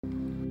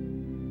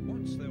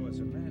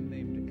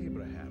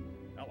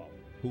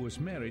who was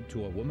married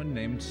to a woman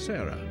named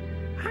Sarah.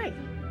 Hi.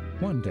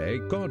 One day,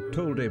 God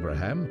told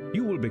Abraham,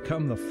 "You will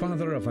become the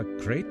father of a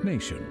great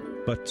nation."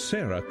 But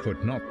Sarah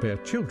could not bear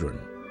children.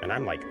 And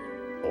I'm like,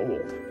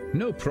 old.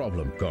 "No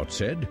problem," God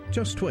said.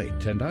 "Just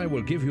wait, and I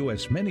will give you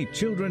as many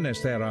children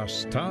as there are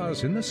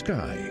stars in the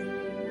sky."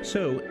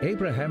 So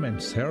Abraham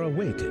and Sarah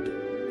waited.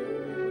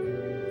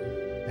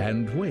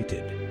 And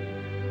waited.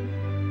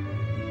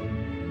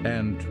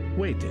 And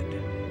waited.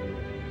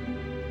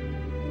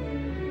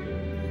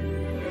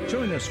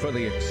 Join us for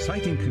the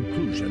exciting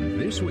conclusion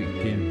this week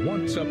in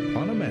Once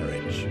Upon a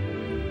Marriage.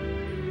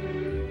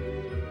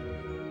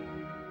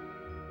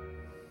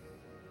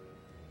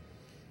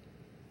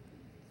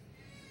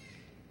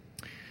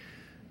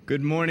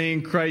 Good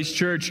morning, Christ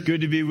Church.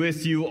 Good to be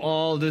with you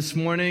all this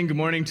morning. Good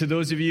morning to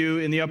those of you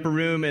in the upper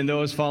room and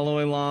those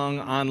following along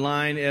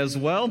online as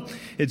well.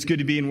 It's good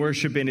to be in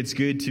worship, and it's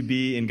good to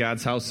be in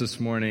God's house this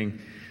morning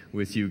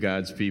with you,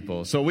 God's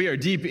people. So we are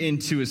deep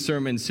into a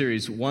sermon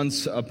series,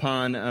 Once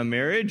Upon a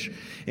Marriage,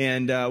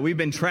 and we've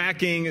been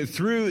tracking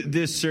through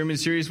this sermon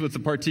series with a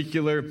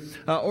particular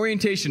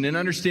orientation and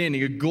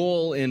understanding, a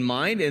goal in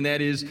mind, and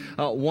that is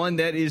one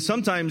that is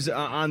sometimes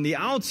on the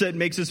outset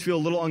makes us feel a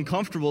little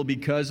uncomfortable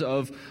because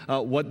of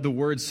what the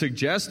words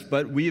suggest,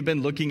 but we have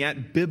been looking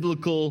at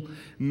biblical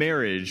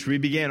marriage. We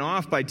began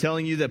off by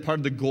telling you that part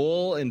of the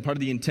goal and part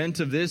of the intent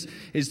of this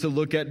is to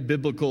look at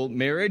biblical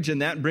marriage,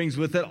 and that brings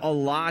with it a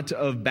lot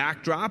of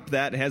backdrop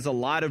that has a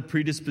lot of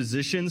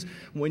predispositions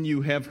when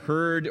you have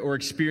heard or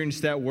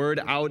experienced that word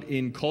out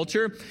in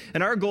culture.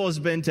 And our goal has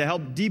been to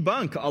help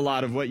debunk a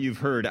lot of what you've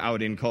heard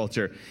out in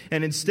culture,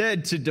 and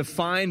instead to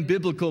define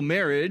biblical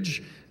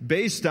marriage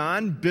based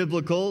on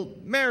biblical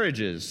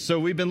marriages.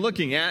 So we've been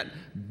looking at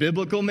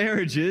biblical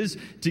marriages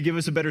to give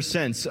us a better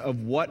sense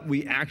of what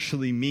we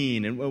actually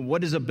mean and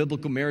what does a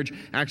biblical marriage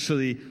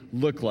actually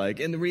look like.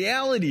 And the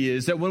reality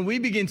is that when we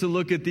begin to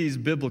look at these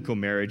biblical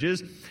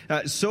marriages,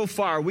 so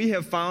far we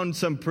have found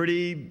some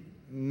pretty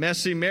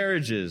messy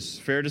marriages.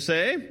 Fair to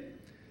say?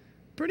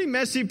 Pretty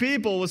messy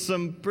people with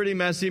some pretty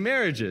messy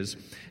marriages.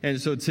 And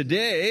so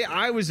today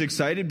I was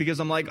excited because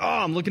I'm like,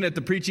 I'm looking at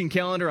the preaching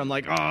calendar. I'm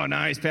like,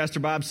 nice.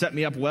 Pastor Bob set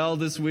me up well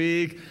this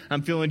week.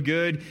 I'm feeling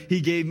good. He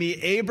gave me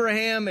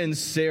Abraham and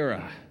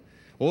Sarah.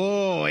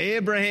 Oh,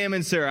 Abraham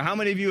and Sarah. How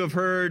many of you have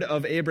heard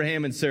of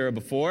Abraham and Sarah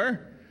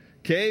before?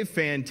 Okay,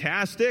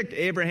 fantastic.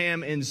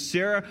 Abraham and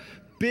Sarah.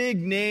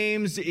 Big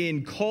names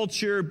in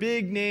culture,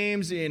 big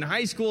names in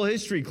high school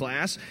history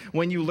class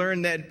when you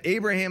learn that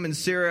Abraham and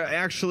Sarah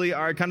actually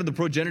are kind of the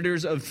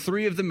progenitors of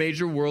three of the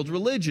major world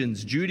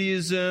religions.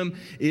 Judaism,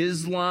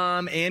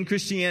 Islam, and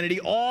Christianity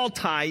all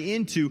tie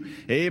into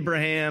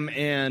Abraham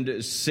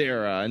and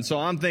Sarah. And so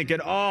I'm thinking,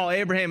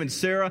 Abraham and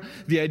Sarah,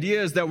 the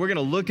idea is that we're going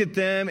to look at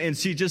them and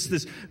see just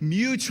this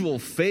mutual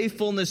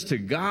faithfulness to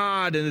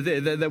God, and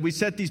that we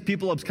set these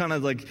people up as kind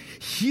of like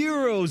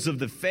heroes of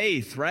the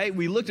faith, right?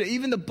 We looked at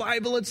even the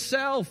Bible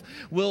itself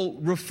will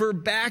refer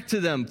back to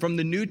them from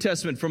the New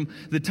Testament, from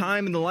the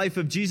time in the life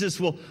of Jesus.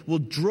 Will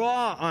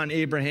draw on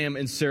Abraham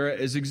and Sarah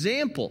as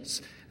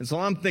examples. And so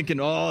I'm thinking,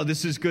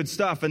 this is good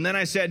stuff. And then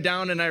I sat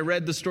down and I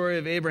read the story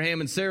of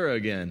Abraham and Sarah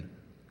again.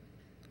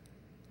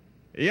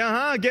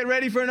 Get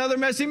ready for another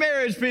messy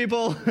marriage,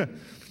 people.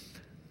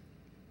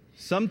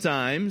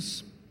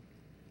 Sometimes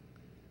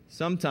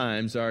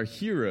our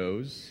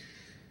heroes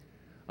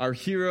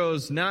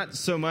not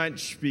so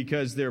much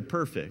because they're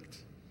perfect,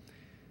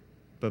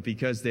 but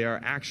because they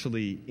are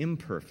actually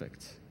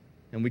imperfect,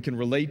 and we can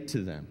relate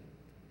to them.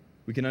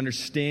 We can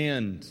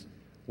understand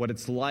what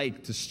it's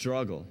like to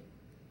struggle,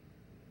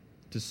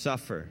 to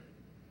suffer,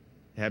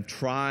 to have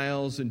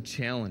trials and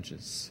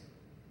challenges.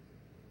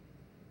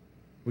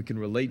 We can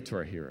relate to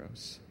our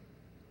heroes.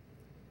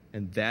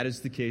 And that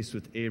is the case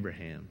with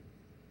Abraham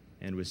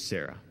and with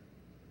Sarah.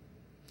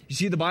 You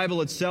see, the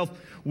Bible itself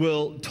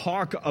will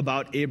talk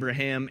about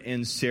Abraham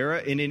and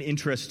Sarah in an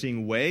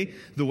interesting way,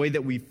 the way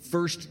that we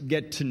first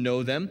get to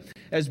know them.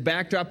 As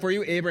backdrop for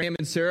you, Abraham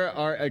and Sarah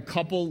are a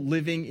couple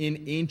living in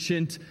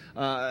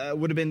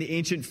would have been the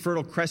ancient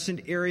Fertile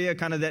Crescent area,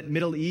 kind of that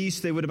Middle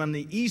East. They would have been on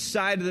the east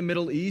side of the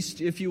Middle East,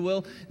 if you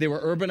will. They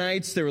were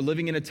urbanites. They were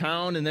living in a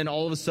town, and then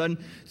all of a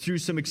sudden, through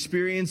some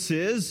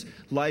experiences,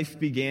 life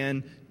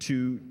began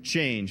to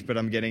change. But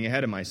I'm getting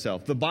ahead of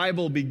myself. The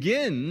Bible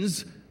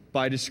begins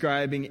by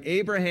describing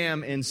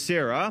Abraham and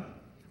Sarah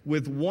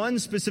with one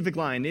specific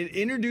line. It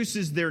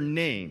introduces their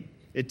name.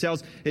 It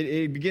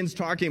begins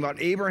talking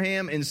about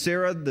Abraham and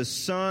Sarah, the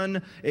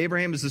son.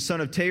 Abraham is the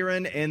son of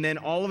Terah, and then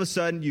all of a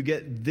sudden you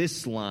get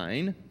this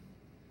line.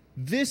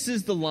 This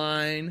is the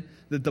line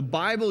that the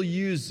Bible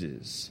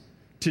uses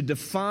to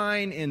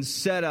define and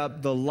set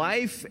up the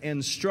life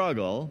and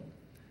struggle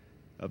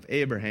of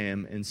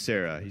Abraham and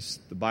Sarah.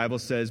 The Bible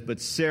says, but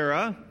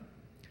Sarah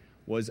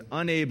was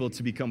unable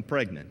to become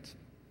pregnant,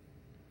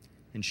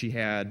 and she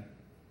had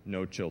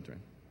no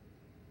children.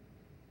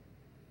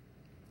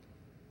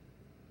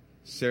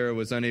 Sarah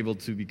was unable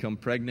to become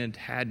pregnant,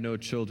 had no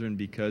children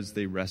because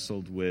they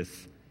wrestled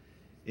with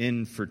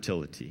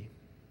infertility.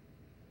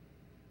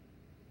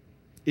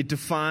 It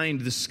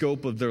defined the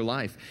scope of their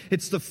life.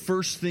 It's the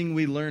first thing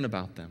we learn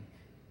about them.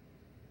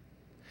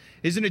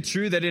 Isn't it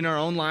true that in our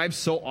own lives,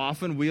 so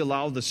often we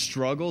allow the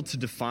struggle to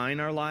define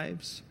our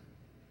lives?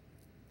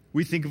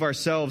 We think of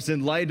ourselves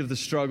in light of the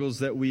struggles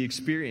that we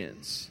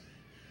experience.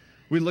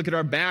 We look at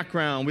our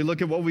background, we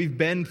look at what we've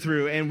been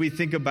through, and we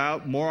think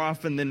about, more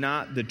often than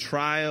not, the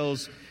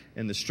trials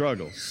and the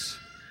struggles,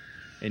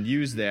 and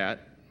use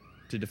that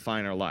to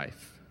define our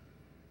life.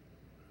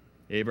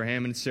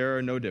 Abraham and Sarah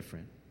are no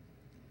different.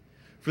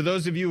 For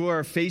those of you who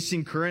are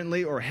facing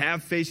currently or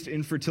have faced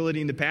infertility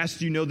in the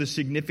past, you know the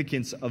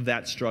significance of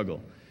that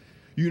struggle.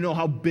 You know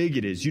how big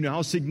it is. You know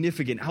how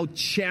significant, how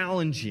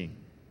challenging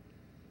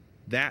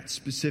that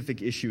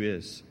specific issue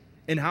is,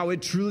 and how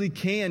it truly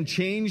can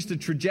change the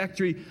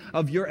trajectory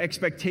of your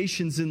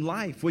expectations in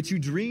life, what you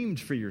dreamed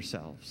for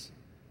yourselves.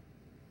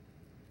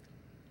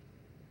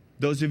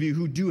 Those of you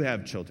who do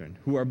have children,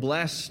 who are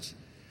blessed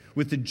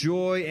with the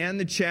joy and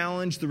the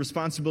challenge, the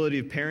responsibility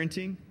of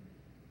parenting,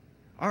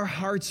 our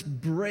hearts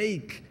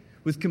break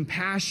with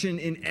compassion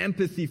and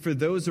empathy for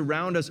those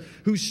around us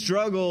who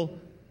struggle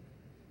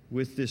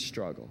with this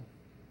struggle.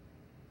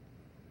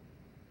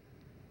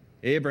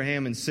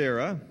 Abraham and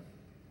Sarah,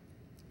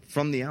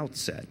 from the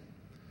outset,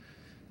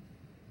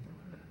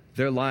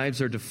 their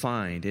lives are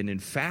defined, and in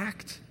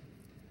fact,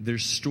 their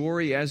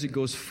story as it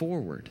goes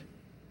forward,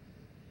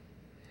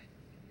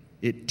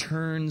 it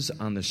turns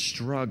on the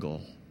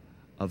struggle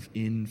of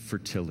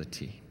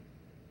infertility.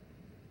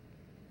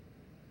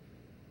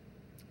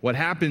 What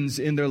happens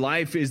in their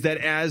life is that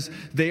as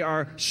they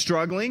are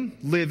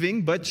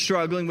living, but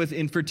struggling with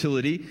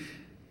infertility,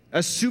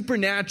 a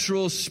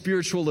supernatural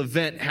spiritual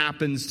event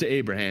happens to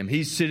Abraham.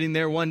 He's sitting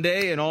there one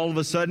day, and all of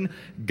a sudden,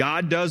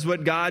 God does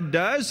what God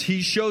does.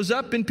 He shows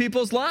up in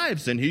people's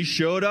lives, and he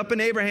showed up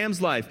in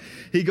Abraham's life.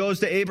 He goes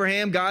to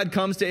Abraham. God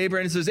comes to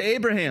Abraham and says,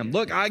 Abraham,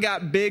 look, I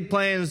got big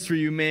plans for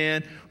you,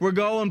 man. We're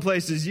going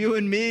places. You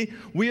and me,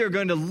 we are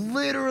going to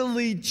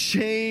literally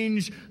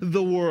change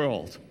the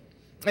world.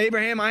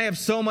 Abraham, I have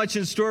so much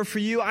in store for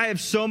you. I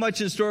have so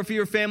much in store for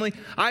your family.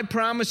 I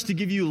promise to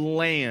give you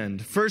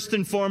land. First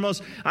and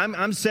foremost,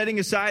 I'm setting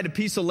aside a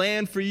piece of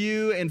land for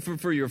you and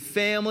for your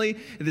family.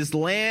 This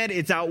land,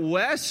 it's out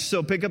west,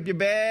 so pick up your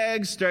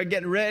bags, start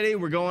getting ready.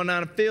 We're going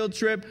on a field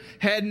trip,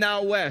 heading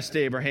out west,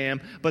 Abraham.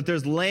 But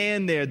there's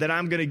land there that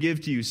I'm going to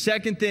give to you.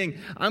 Second thing,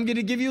 I'm going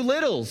to give you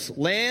littles.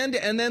 Land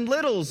and then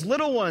littles,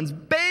 little ones,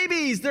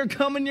 babies, they're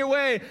coming your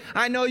way.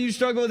 I know you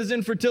struggle with this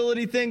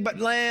infertility thing, but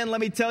land,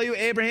 let me tell you,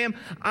 Abraham,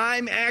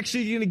 I'm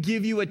actually going to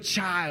give you a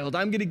child.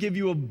 I'm going to give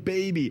you a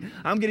baby.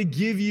 I'm going to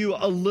give you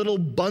a little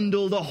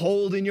bundle to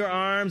hold in your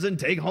arms and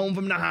take home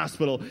from the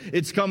hospital.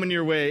 It's coming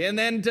your way. And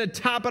then to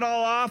top it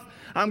all off,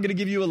 I'm going to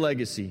give you a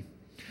legacy.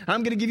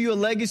 I'm going to give you a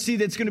legacy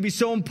that's going to be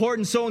so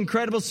important, so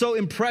incredible, so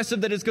impressive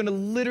that it's going to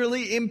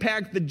literally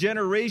impact the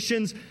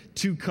generations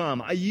to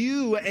come.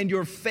 You and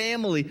your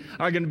family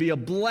are going to be a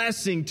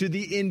blessing to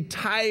the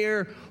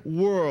entire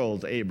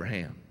world,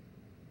 Abraham.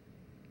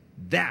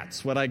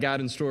 That's what I got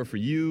in store for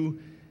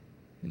you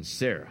and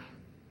Sarah.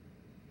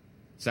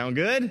 Sound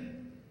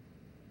good?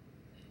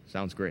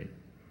 Sounds great.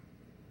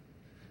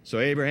 So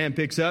Abraham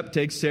picks up,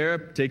 takes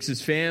Sarah, takes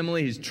his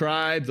family, his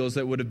tribe, those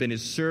that would have been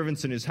his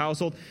servants in his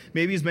household,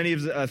 maybe as many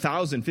as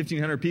 1,000,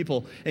 1,500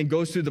 people, and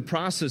goes through the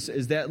process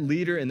as that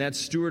leader and that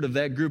steward of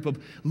that group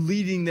of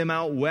leading them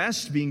out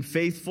west, being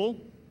faithful.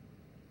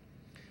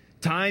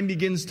 Time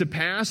begins to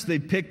pass.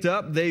 They've picked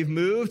up. They've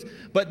moved.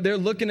 But they're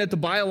looking at the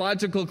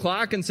biological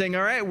clock and saying,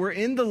 all right, we're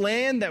in the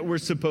land that we're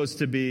supposed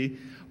to be.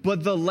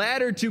 But the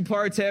latter two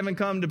parts haven't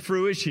come to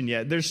fruition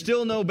yet. There's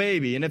still no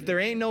baby. And if there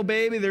ain't no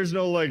baby, there's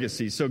no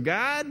legacy. So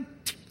God,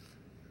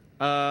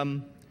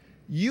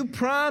 you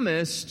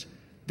promised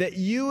that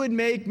you would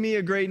make me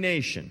a great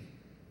nation.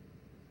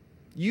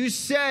 You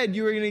said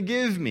you were going to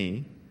give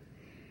me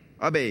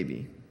a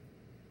baby.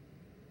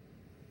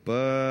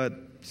 But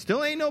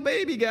still ain't no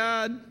baby,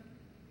 God.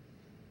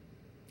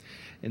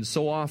 And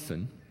so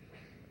often,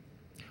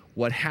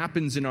 what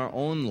happens in our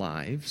own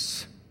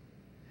lives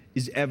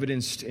is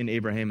evidenced in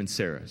Abraham and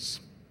Sarah's.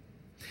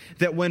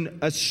 That when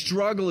a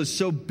struggle is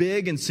so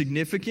big and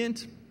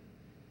significant,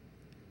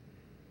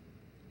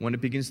 when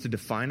it begins to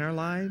define our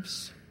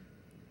lives,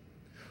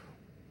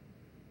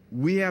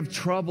 we have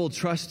trouble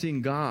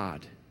trusting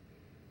God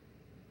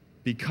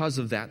because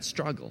of that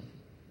struggle.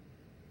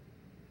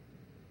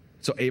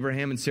 So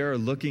Abraham and Sarah are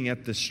looking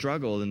at the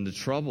struggle and the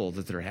trouble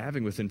that they're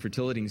having with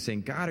infertility and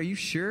saying, God, are you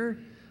sure?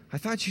 I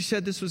thought you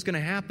said this was going to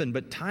happen,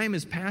 but time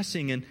is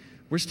passing and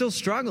we're still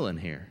struggling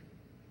here.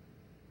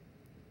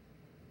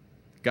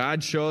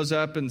 God shows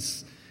up and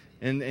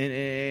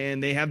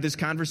they have this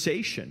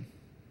conversation.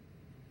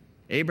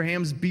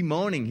 Abraham's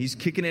bemoaning. He's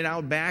kicking it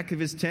out back of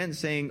his tent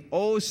saying,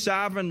 oh,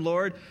 sovereign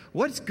Lord,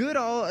 what's good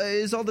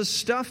is all the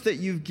stuff that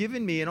you've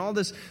given me and all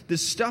this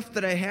stuff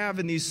that I have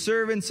and these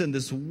servants and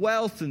this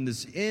wealth and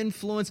this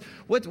influence.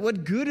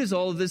 What good is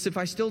all of this if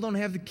I still don't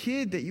have the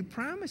kid that you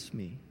promised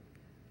me?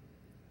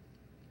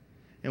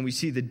 And we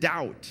see the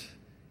doubt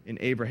in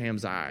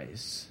Abraham's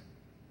eyes.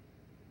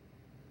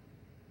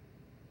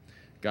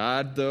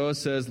 God, though,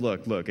 says,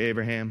 look,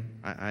 Abraham,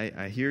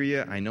 I hear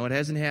you. I know it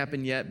hasn't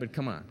happened yet, but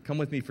come on. Come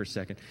with me for a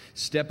second.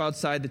 Step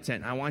outside the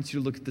tent. I want you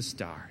to look at the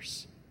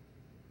stars.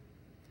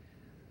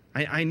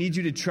 I need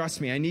you to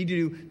trust me. I need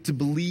you to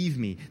believe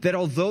me that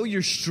although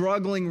you're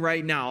struggling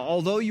right now,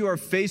 although you are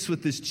faced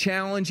with this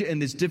challenge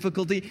and this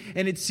difficulty,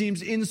 and it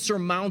seems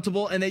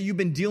insurmountable, and that you've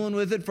been dealing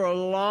with it for a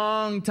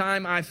long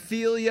time, I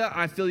feel you.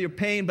 I feel your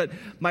pain, but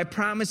my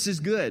promise is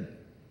good.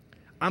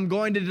 I'm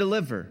going to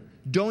deliver.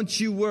 Don't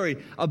you worry.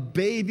 A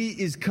baby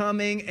is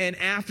coming, and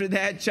after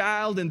that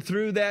child and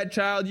through that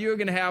child, you're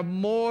going to have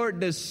more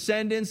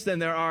descendants than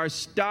there are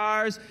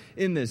stars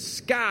in the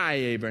sky,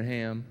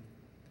 Abraham.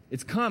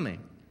 It's coming.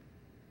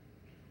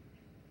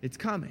 It's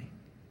coming.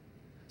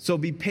 So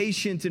be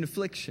patient in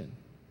affliction.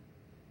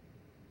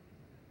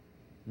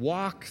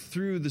 Walk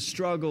through the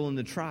struggle and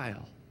the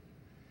trial,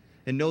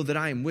 and know that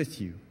I am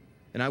with you,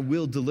 and I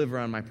will deliver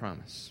on my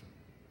promise.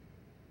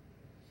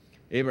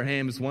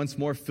 Abraham is once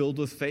more filled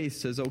with faith,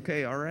 says,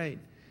 okay, all right.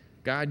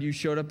 God, you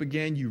showed up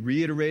again. You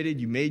reiterated.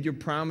 You made your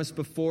promise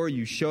before.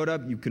 You showed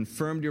up. You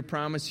confirmed your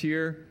promise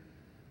here.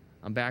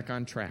 I'm back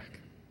on track.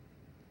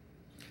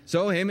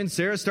 So him and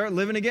Sarah start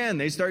living again.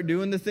 They start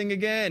doing the thing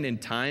again. And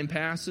time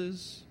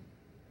passes.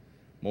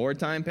 More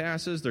time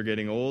passes. They're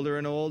getting older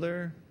and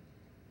older.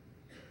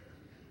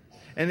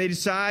 And they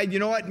decide, you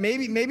know what?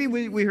 Maybe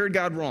we heard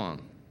God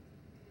wrong.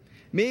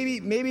 Maybe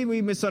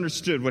we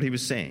misunderstood what he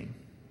was saying.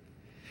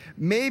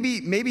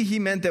 Maybe he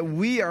meant that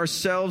we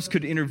ourselves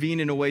could intervene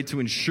in a way to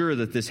ensure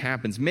that this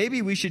happens.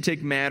 Maybe we should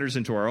take matters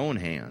into our own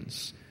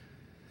hands.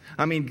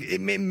 I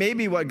mean,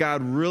 maybe what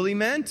God really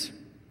meant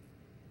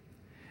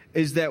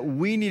is that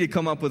we need to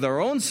come up with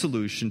our own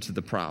solution to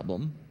the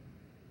problem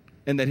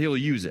and that he'll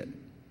use it.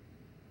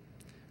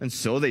 And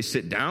so they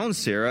sit down,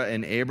 Sarah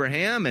and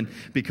Abraham, and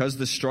because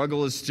the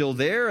struggle is still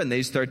there and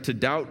they start to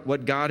doubt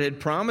what God had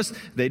promised,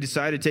 they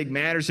decide to take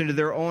matters into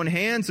their own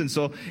hands. And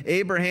so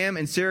Abraham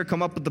and Sarah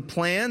come up with the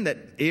plan that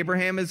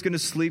Abraham is going to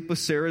sleep with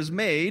Sarah's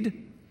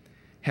maid,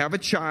 have a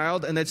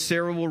child, and that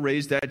Sarah will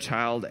raise that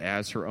child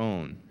as her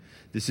own.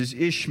 This is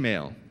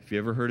Ishmael. If you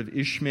ever heard of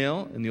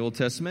Ishmael in the Old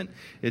Testament,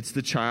 it's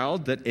the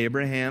child that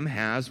Abraham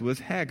has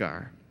with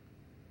Hagar.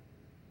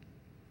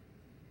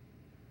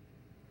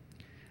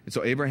 And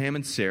so Abraham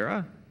and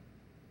Sarah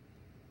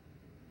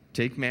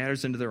take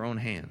matters into their own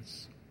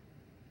hands.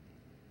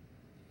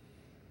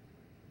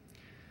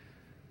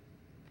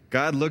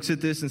 God looks at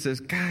this and says,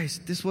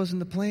 guys, this wasn't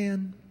the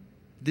plan.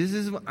 This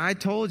is what I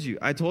told you.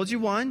 I told you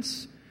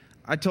once.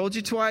 I told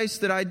you twice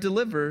that I'd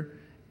deliver.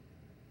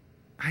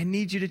 I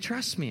need you to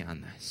trust me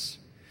on this.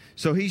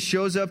 So he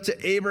shows up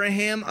to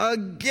Abraham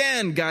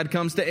again. God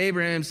comes to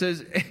Abraham and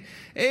says,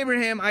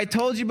 Abraham, I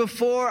told you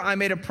before, I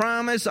made a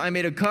promise, I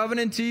made a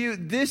covenant to you.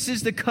 This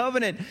is the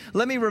covenant.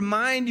 Let me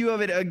remind you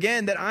of it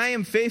again, that I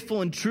am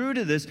faithful and true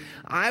to this.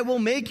 I will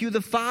make you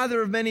the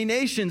father of many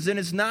nations, and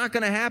it's not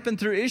going to happen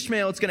through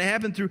Ishmael. It's going to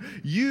happen through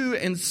you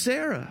and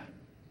Sarah.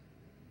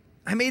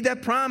 I made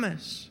that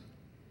promise,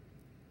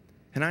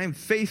 and I am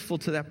faithful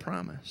to that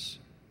promise.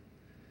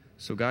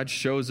 So God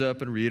shows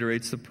up and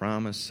reiterates the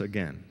promise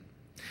again.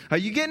 Are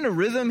you getting a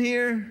rhythm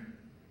here?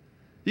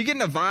 You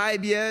getting a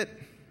vibe yet?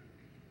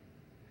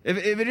 If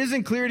it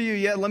isn't clear to you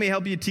yet, let me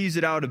help you tease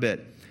it out a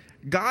bit.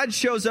 God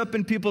shows up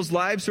in people's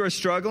lives who are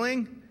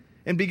struggling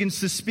and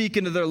begins to speak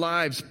into their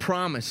lives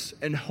promise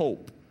and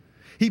hope.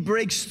 He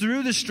breaks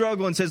through the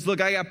struggle and says,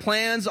 look, I got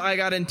plans, I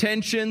got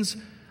intentions,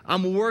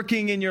 I'm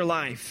working in your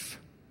life.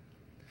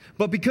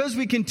 But because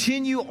we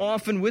continue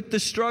often with the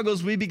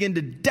struggles, we begin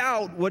to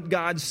doubt what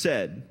God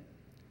said.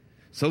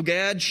 So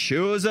God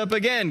shows up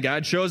again.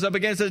 God shows up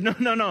again and says,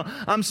 no,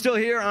 I'm still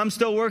here. I'm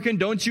still working.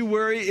 Don't you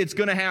worry. It's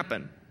going to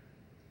happen.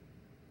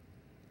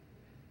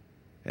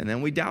 And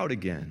then we doubt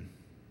again.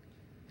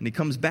 And he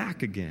comes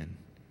back again.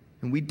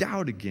 And we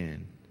doubt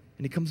again.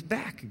 And he comes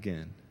back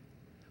again.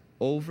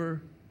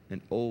 Over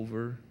and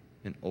over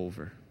and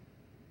over.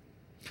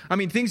 I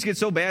mean, things get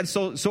so bad,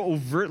 so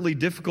overtly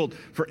difficult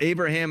for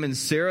Abraham and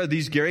Sarah,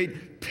 these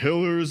great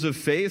pillars of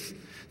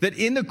faith, that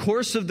in the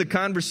course of the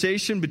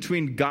conversation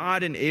between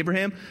God and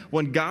Abraham,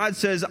 when God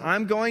says,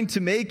 I'm going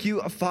to make you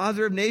a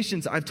father of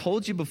nations, I've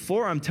told you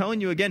before, I'm telling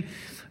you again,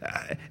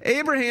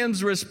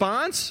 Abraham's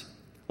response,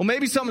 well,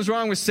 maybe something's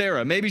wrong with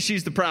Sarah. Maybe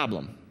she's the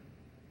problem.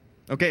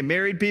 Okay,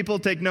 married people,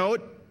 take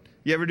note.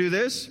 You ever do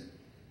this?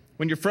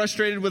 When you're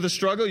frustrated with a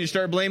struggle, you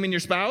start blaming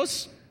your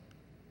spouse?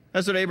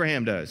 That's what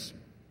Abraham does.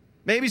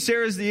 Maybe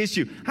Sarah's the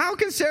issue. How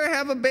can Sarah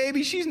have a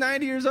baby? She's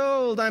 90 years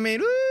old. I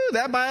mean,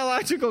 that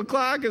biological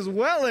clock is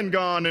well and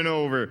gone and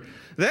over.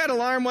 That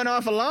alarm went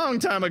off a long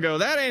time ago.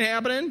 That ain't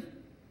happening.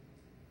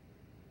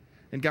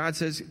 And God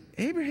says,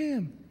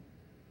 Abraham,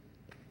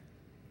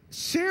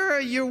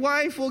 Sarah, your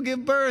wife, will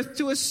give birth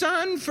to a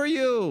son for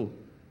you.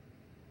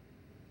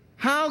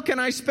 How can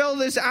I spell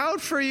this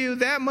out for you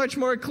that much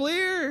more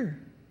clear?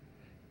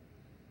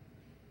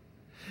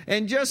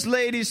 And just,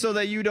 ladies, so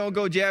that you don't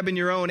go jabbing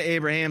your own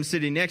Abraham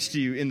sitting next to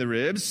you in the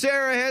ribs,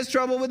 Sarah has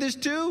trouble with this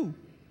too.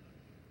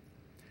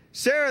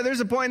 Sarah, there's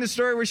a point in the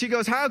story where she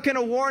goes, how can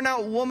a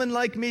worn-out woman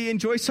like me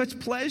enjoy such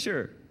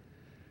pleasure?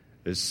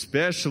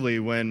 especially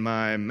when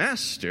my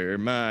master,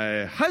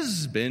 my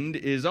husband,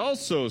 is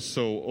also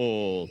so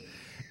old.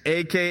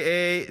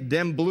 AKA,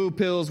 them blue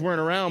pills weren't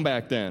around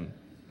back then.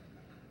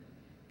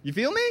 You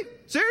feel me?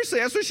 Seriously,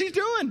 that's what she's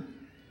doing.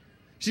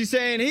 She's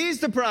saying he's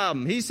the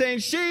problem. He's saying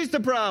she's the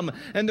problem.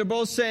 And they're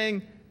both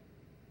saying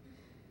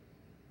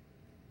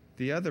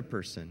the other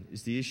person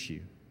is the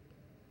issue.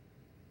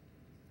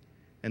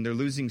 And they're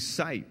losing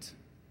sight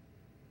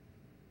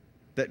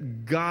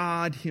that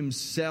God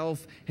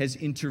himself has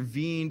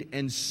intervened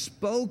and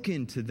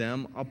spoken to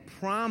them a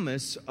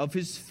promise of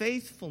his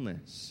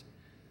faithfulness.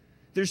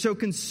 They're so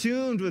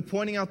consumed with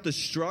pointing out the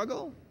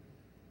struggle,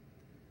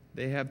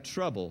 they have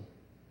trouble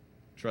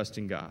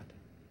trusting God.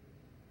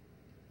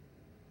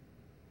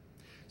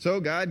 So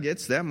God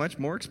gets that much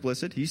more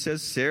explicit. He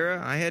says,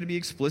 Sarah, I had to be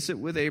explicit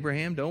with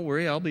Abraham. Don't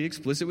worry, I'll be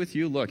explicit with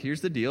you. Look,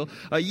 here's the deal.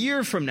 A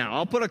year from now,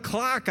 I'll put a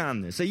clock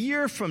on this. A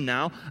year from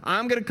now,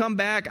 I'm going to come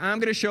back. I'm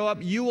going to show up.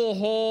 You will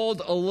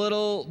hold a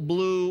little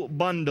blue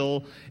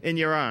bundle in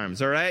your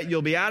arms, all right?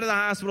 You'll be out of the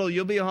hospital.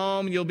 You'll be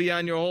home. You'll be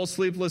on your whole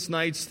sleepless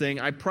nights thing.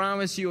 I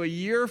promise you, a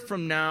year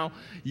from now,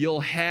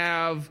 you'll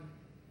have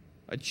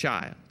a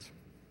child.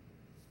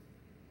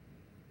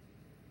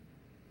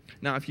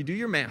 Now, if you do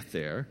your math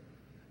there,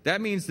 that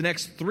means the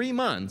next 3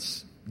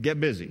 months, get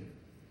busy.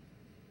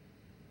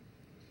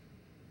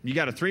 You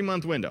got a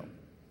 3-month window.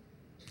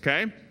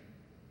 Okay?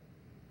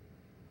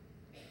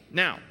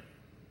 Now,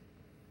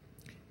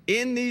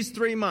 in these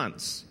 3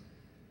 months,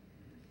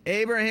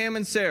 Abraham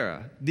and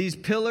Sarah, these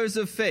pillars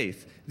of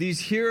faith, these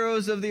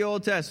heroes of the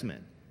Old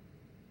Testament,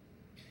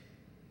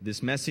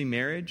 this messy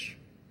marriage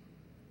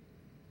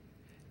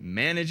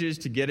manages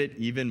to get it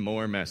even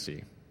more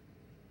messy.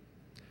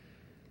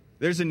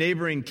 There's a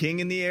neighboring king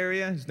in the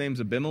area. His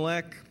name's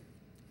Abimelech.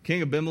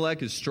 King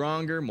Abimelech is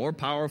stronger, more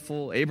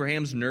powerful.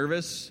 Abraham's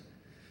nervous.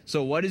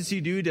 So what does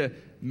he do to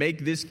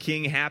make this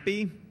king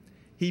happy?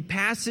 He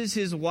passes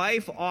his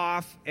wife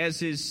off as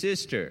his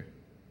sister.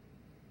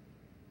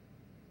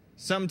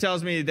 Something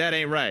tells me that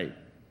ain't right.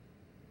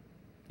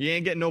 You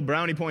ain't getting no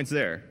brownie points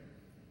there.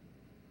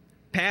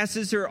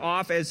 Passes her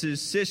off as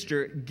his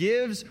sister,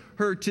 gives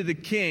her to the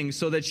king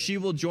so that she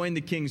will join the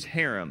king's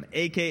harem.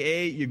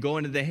 AKA, you go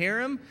into the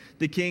harem,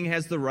 the king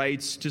has the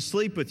rights to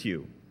sleep with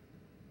you.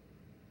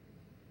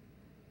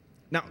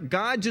 Now,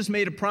 God just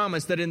made a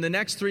promise that in the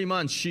next 3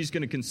 months she's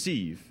going to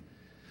conceive.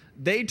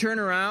 They turn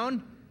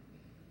around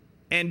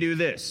and do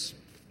this.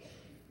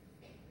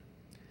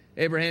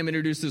 Abraham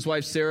introduced his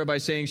wife Sarah by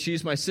saying,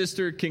 she's my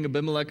sister. King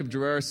Abimelech of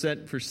Gerar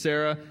sent for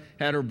Sarah,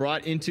 had her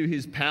brought into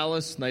his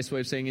palace. Nice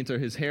way of saying into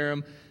his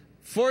harem.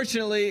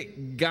 Fortunately,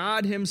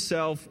 God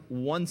himself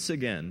once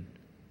again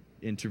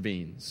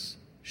intervenes,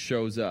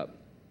 shows up.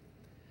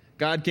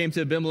 God came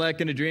to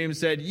Abimelech in a dream and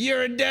said,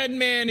 you're a dead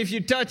man if you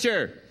touch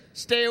her.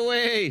 Stay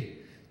away.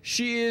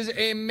 She is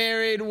a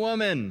married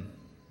woman.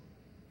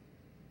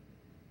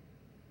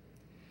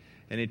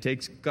 And it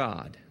takes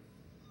God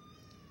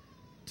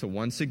to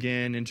once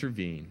again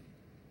intervene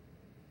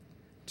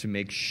to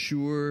make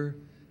sure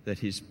that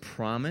his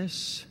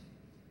promise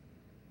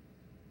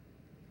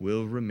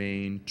will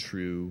remain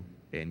true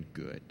and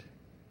good.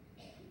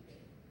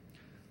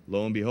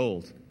 Lo and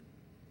behold,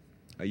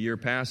 a year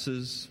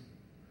passes.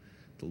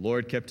 The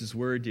Lord kept his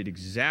word, did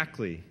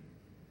exactly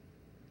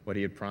what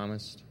he had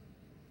promised.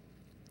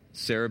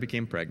 Sarah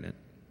became pregnant.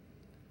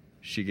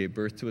 She gave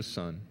birth to a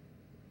son.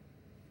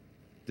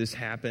 This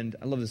happened,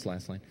 I love this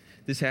last line.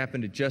 This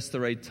happened at just the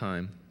right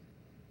time.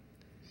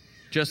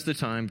 Just the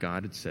time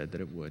God had said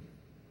that it would.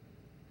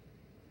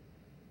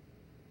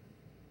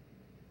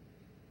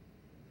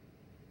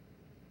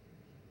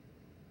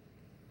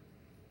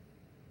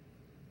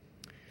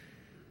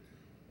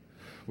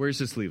 Where does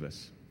this leave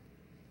us?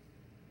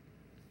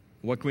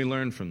 What can we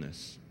learn from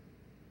this?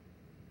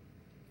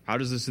 How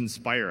does this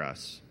inspire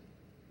us?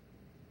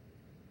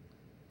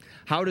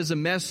 How does a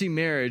messy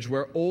marriage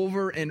where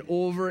over and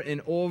over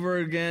and over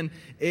again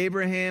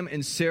Abraham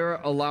and Sarah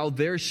allow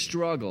their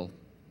struggle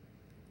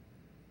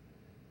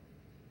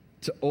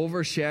to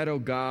overshadow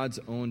God's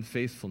own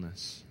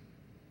faithfulness?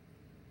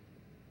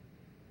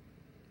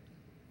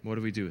 What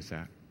do we do with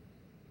that?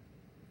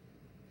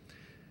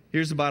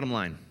 Here's the bottom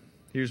line.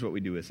 Here's what we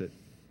do with it.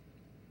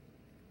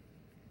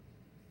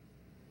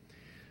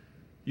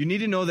 You need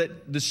to know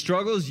that the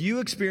struggles you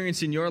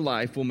experience in your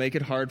life will make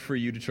it hard for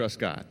you to trust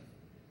God.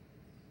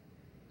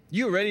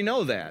 You already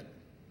know that.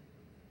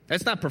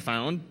 That's not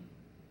profound.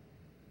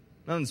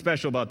 Nothing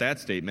special about that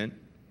statement,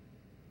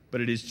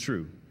 but it is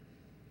true.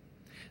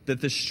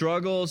 That the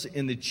struggles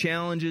and the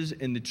challenges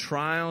and the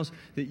trials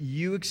that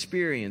you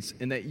experience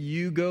and that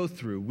you go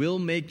through will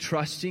make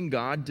trusting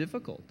God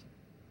difficult.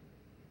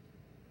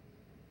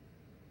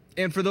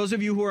 And for those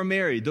of you who are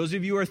married, those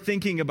of you who are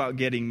thinking about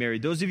getting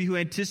married, those of you who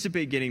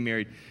anticipate getting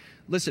married,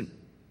 listen,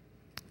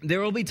 there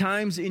will be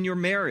times in your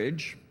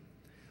marriage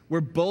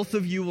where both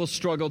of you will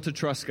struggle to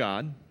trust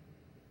God.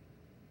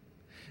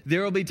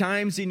 There will be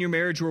times in your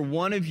marriage where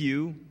one of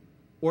you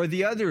or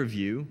the other of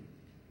you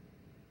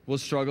will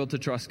struggle to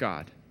trust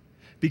God.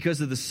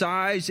 because of the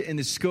size and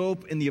the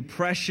scope and the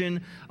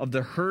oppression of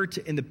the hurt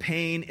and the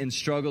pain and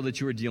struggle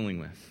that you are dealing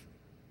with.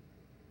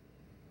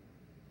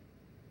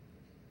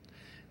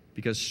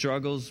 Because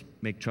struggles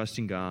make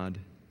trusting God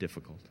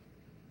difficult.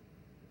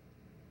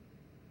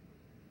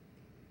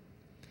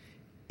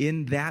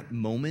 In that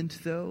moment,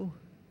 though,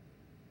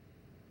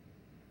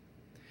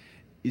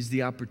 is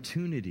the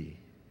opportunity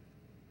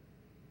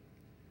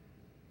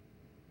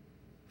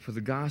for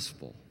the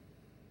gospel,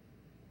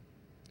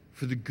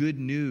 for the good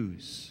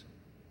news.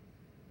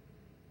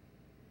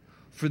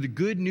 For the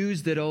good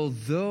news that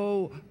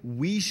although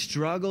we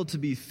struggle to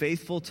be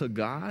faithful to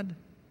God,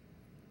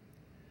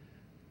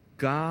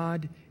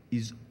 God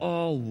is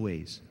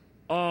always,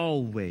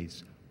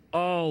 always,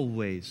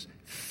 always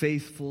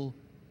faithful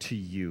to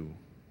you.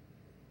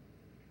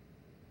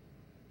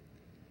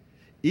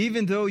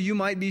 Even though you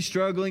might be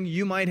struggling,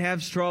 you might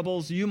have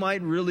troubles, you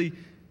might really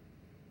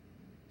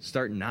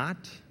start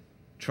not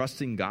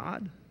trusting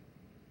God,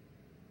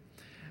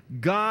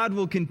 God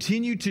will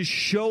continue to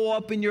show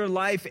up in your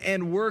life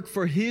and work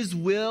for His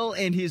will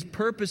and His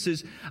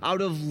purposes out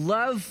of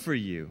love for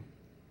you.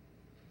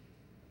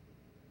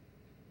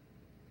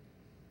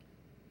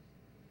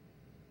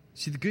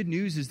 See, the good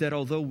news is that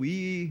although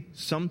we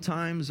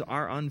sometimes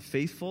are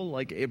unfaithful,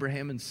 like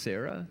Abraham and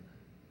Sarah,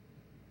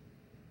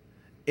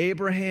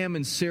 Abraham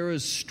and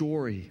Sarah's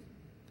story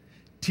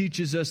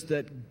teaches us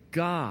that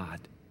God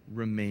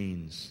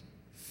remains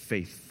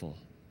faithful.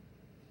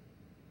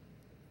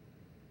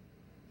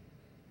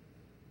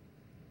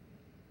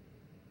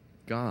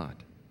 God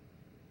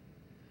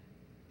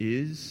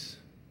is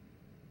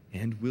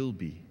and will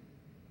be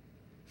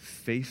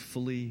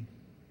faithfully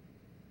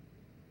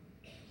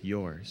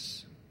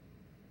yours.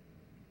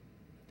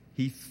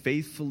 He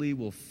faithfully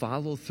will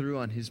follow through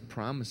on His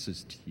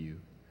promises to you.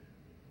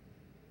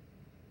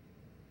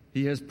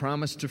 He has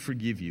promised to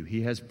forgive you.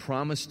 He has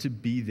promised to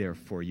be there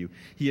for you.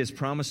 He has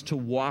promised to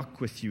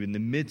walk with you in the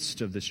midst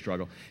of the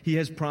struggle. He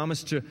has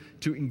promised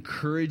to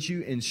encourage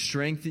you and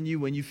strengthen you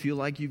when you feel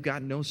like you've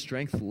got no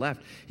strength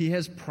left. He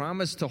has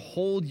promised to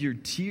hold your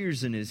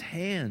tears in His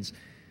hands.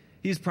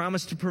 He has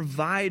promised to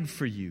provide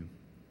for you.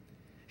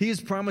 He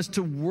has promised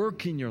to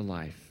work in your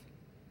life.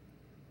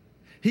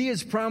 He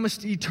has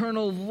promised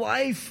eternal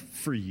life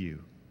for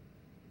you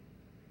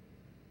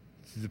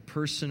through the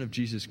person of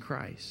Jesus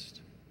Christ.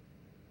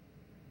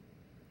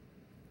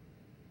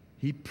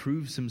 He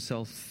proves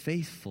Himself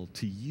faithful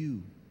to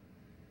you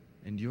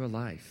and your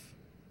life.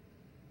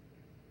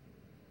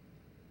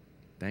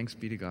 Thanks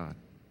be to God.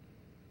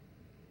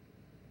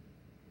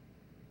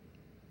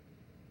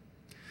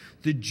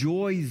 The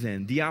joy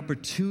then, the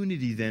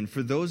opportunity then,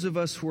 for those of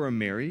us who are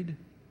married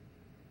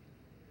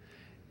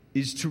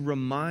is to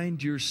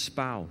remind your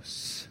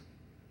spouse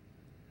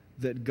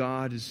that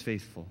God is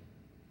faithful.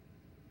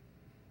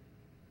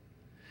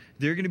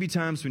 There are going to be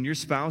times when your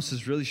spouse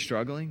is really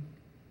struggling,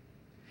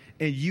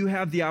 and you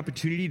have the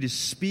opportunity to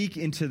speak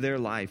into their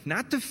life,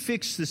 not to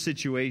fix the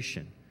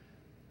situation,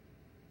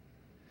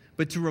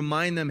 but to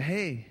remind them,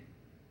 hey,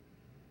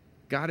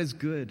 God is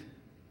good.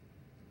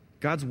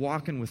 God's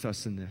walking with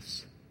us in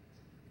this.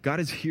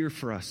 God is here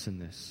for us in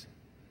this.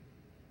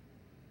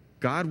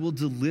 God will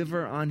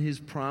deliver on His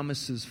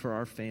promises for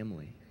our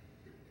family.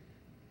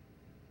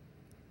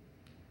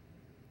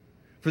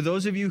 For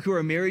those of you who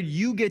are married,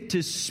 you get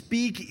to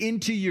speak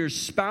into your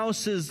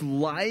spouse's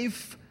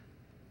life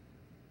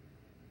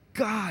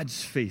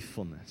God's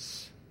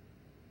faithfulness.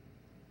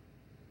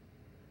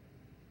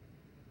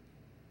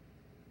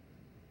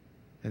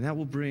 And that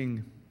will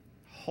bring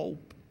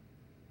hope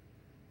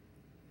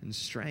and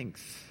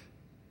strength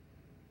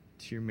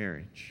to your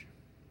marriage.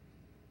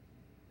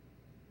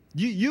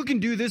 You can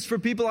do this for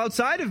people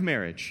outside of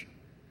marriage.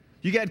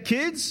 You got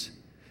kids?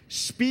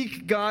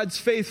 Speak God's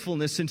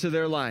faithfulness into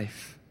their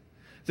life.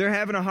 They're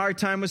having a hard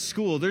time with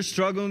school. They're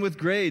struggling with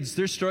grades.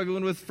 They're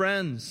struggling with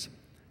friends.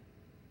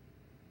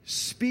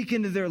 Speak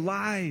into their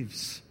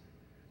lives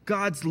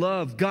God's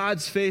love,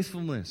 God's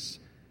faithfulness,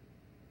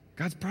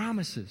 God's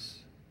promises.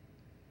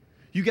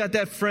 You got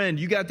that friend,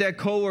 you got that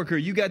coworker,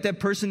 you got that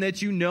person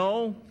that you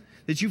know,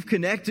 that you've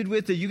connected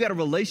with, that you got a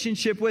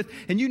relationship with,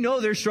 and you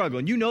know they're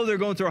struggling. You know they're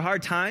going through a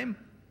hard time.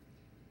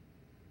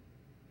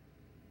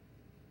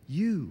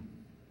 You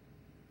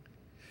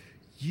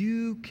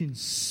can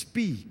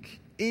speak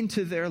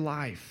into their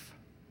life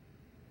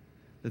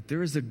that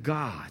there is a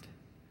God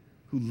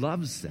who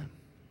loves them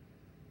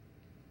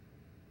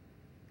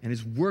and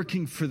is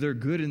working for their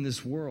good in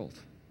this world.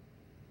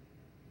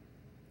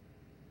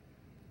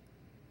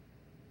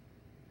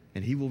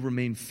 And He will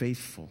remain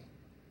faithful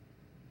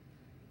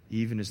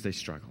even as they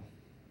struggle.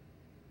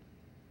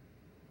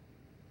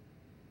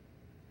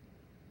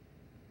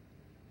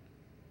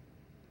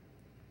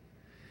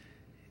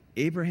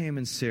 Abraham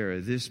and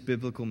Sarah, this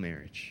biblical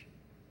marriage,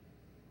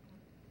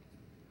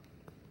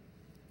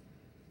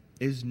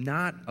 is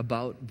not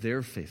about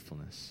their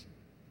faithfulness,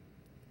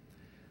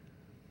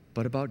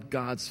 but about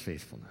God's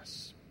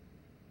faithfulness.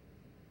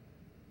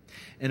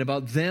 and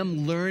about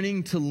them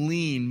learning to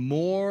lean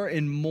more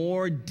and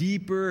more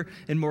deeper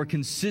and more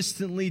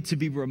consistently to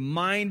be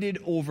reminded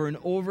over and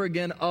over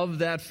again of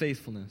that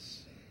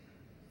faithfulness.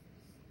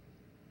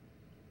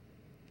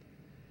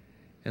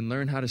 And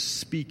learn how to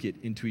speak it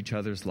into each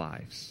other's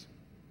lives.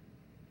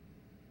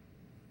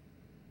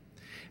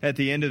 At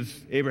the end of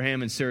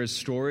Abraham and Sarah's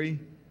story,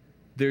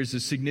 there's a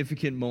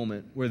significant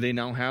moment where they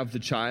now have the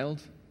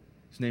child.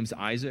 His name's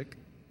Isaac.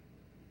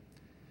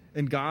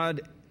 And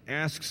God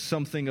asks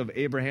something of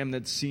Abraham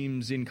that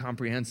seems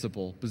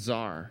incomprehensible,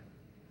 bizarre.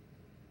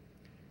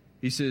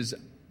 He says,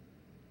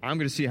 I'm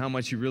going to see how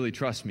much you really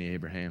trust me,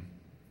 Abraham.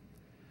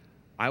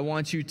 I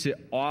want you to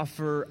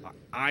offer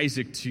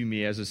Isaac to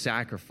me as a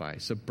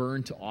sacrifice, a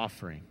burnt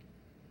offering.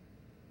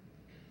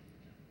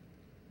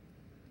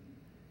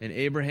 And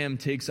Abraham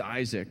takes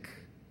Isaac.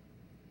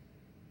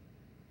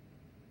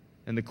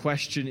 And the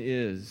question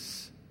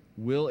is,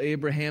 will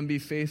Abraham be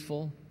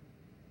faithful?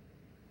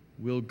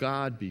 Will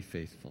God be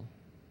faithful?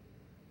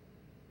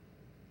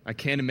 I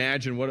can't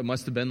imagine what it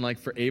must have been like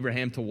for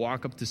Abraham to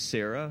walk up to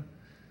Sarah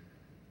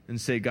and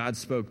say, God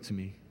spoke to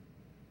me.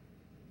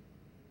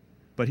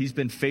 But he's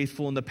been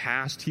faithful in the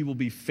past. He will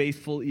be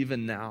faithful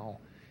even now.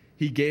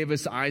 He gave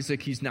us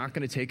Isaac. He's not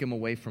going to take him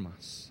away from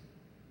us.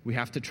 We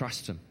have to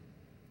trust him.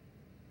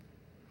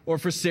 Or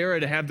for Sarah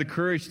to have the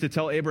courage to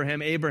tell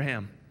Abraham,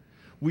 Abraham,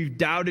 we've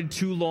doubted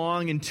too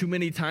long and too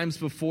many times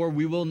before.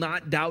 We will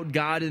not doubt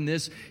God in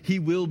this. He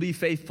will be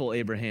faithful,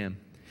 Abraham.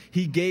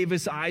 He gave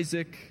us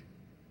Isaac.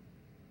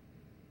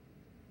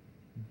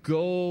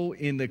 Go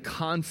in the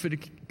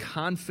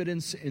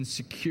confidence and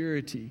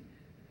security,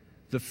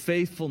 the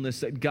faithfulness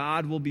that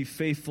God will be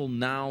faithful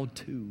now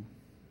too.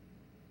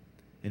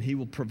 And he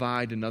will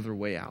provide another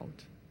way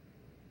out.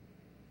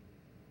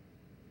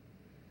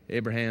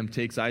 Abraham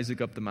takes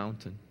Isaac up the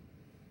mountain.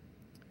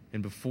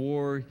 And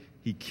before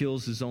he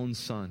kills his own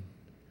son,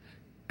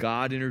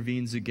 God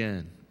intervenes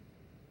again.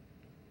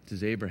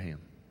 Says, Abraham,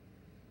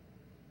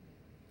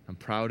 I'm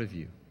proud of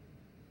you.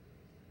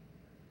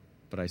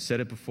 But I said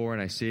it before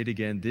and I say it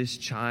again. This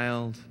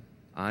child,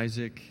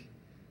 Isaac,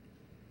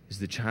 is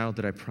the child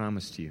that I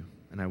promised you,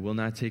 and I will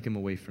not take him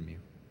away from you.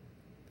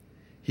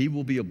 He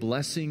will be a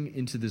blessing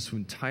into this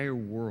entire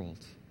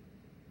world.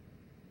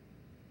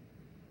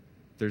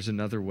 There's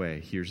another way.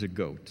 Here's a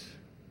goat.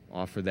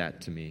 Offer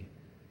that to me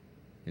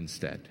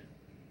instead.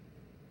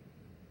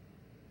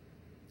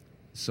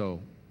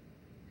 So,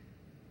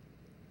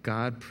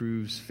 God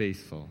proves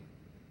faithful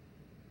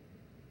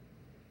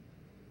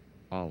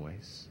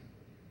always.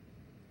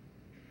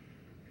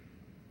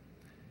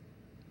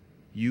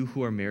 You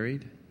who are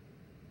married,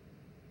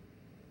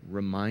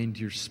 remind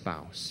your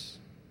spouse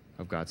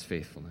of God's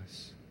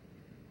faithfulness.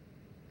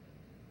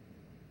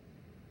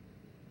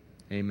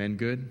 Amen.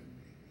 Good?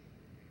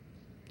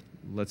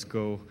 Let's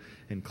go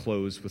and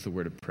close with a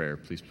word of prayer.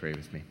 Please pray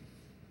with me.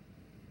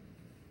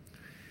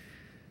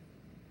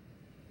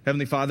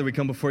 Heavenly Father, we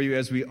come before you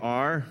as we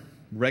are,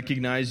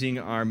 recognizing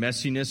our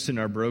messiness and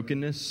our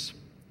brokenness.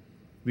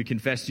 We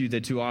confess to you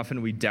that too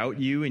often we doubt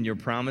you and your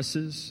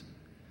promises.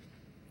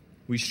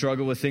 We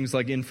struggle with things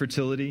like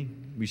infertility.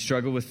 We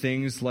struggle with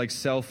things like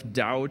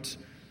self-doubt.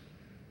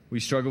 We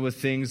struggle with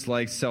things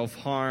like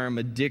self-harm,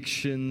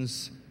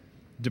 addictions,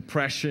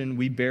 depression.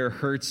 We bear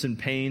hurts and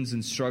pains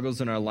and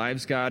struggles in our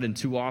lives, God, and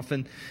too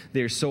often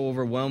they are so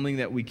overwhelming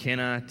that we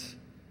cannot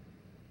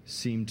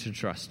seem to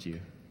trust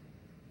you.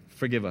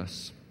 Forgive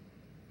us.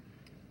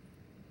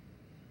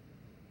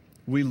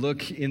 We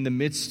look in the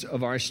midst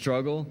of our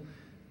struggle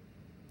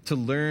to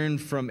learn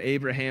from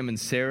Abraham and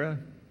Sarah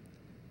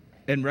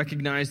and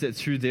recognize that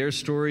through their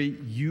story,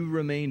 you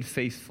remained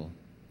faithful.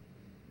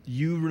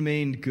 You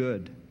remained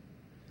good.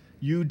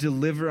 You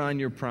deliver on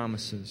your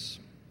promises.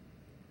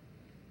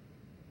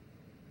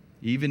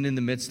 Even in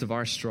the midst of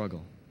our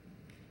struggle,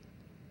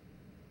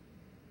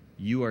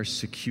 you are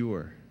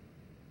secure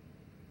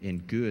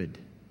and good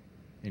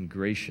and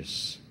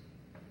gracious.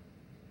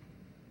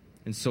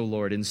 And so,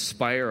 Lord,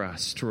 inspire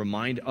us to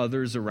remind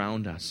others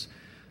around us,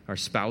 our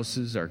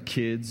spouses, our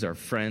kids, our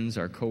friends,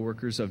 our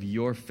coworkers, of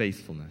your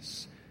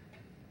faithfulness,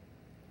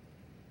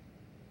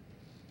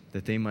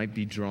 that they might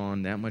be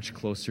drawn that much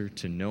closer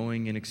to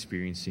knowing and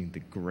experiencing the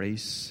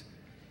grace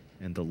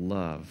and the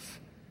love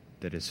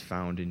that is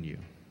found in you.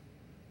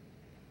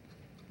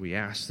 We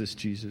ask this,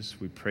 Jesus.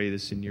 We pray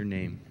this in your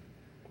name,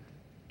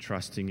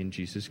 trusting in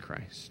Jesus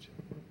Christ.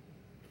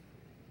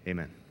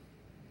 Amen.